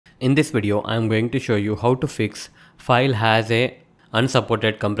In this video, I am going to show you how to fix file has a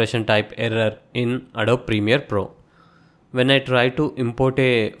unsupported compression type error in Adobe Premiere Pro. When I try to import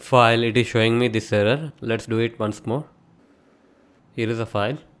a file, it is showing me this error. Let's do it once more. Here is a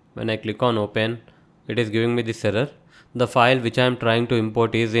file. When I click on open, it is giving me this error. The file which I am trying to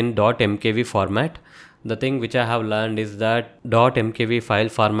import is in .mkv format. The thing which I have learned is that .mkv file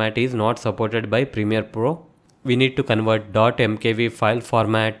format is not supported by Premiere Pro. We need to convert .mkv file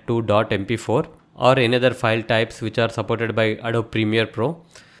format to .mp4 or any other file types which are supported by Adobe Premiere Pro.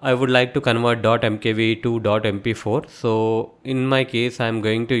 I would like to convert .mkv to .mp4. So in my case, I am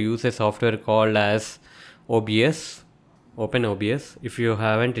going to use a software called as OBS. Open OBS. If you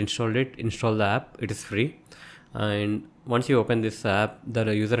haven't installed it, install the app. It is free. And once you open this app, the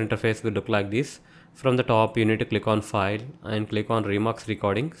user interface will look like this. From the top, you need to click on File and click on Remix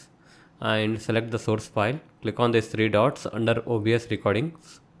Recordings and select the source file. Click on these three dots under OBS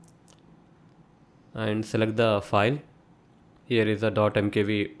Recordings and select the file. Here is a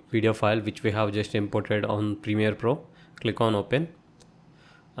 .mkv video file which we have just imported on Premiere Pro. Click on Open,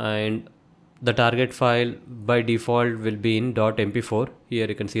 and the target file by default will be in .mp4. Here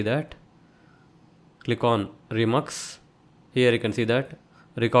you can see that. Click on Remix. Here you can see that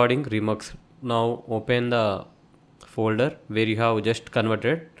recording Remix. Now open the folder where you have just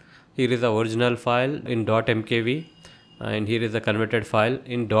converted. Here is the original file in .mkv and here is the converted file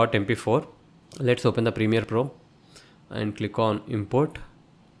in .mp4. Let's open the Premiere Pro and click on import.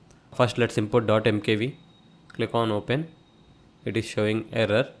 First let's import .mkv. Click on open. It is showing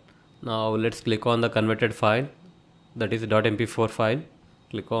error. Now let's click on the converted file, that is .mp4 file.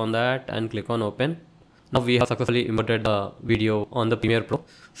 Click on that and click on open. Now we have successfully imported the video on the Premiere Pro.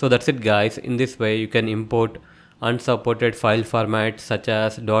 So that's it guys. In this way you can import unsupported file formats such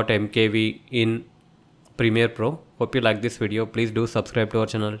as .mkv in Premiere Pro. Hope you like this video. Please do subscribe to our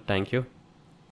channel. Thank you.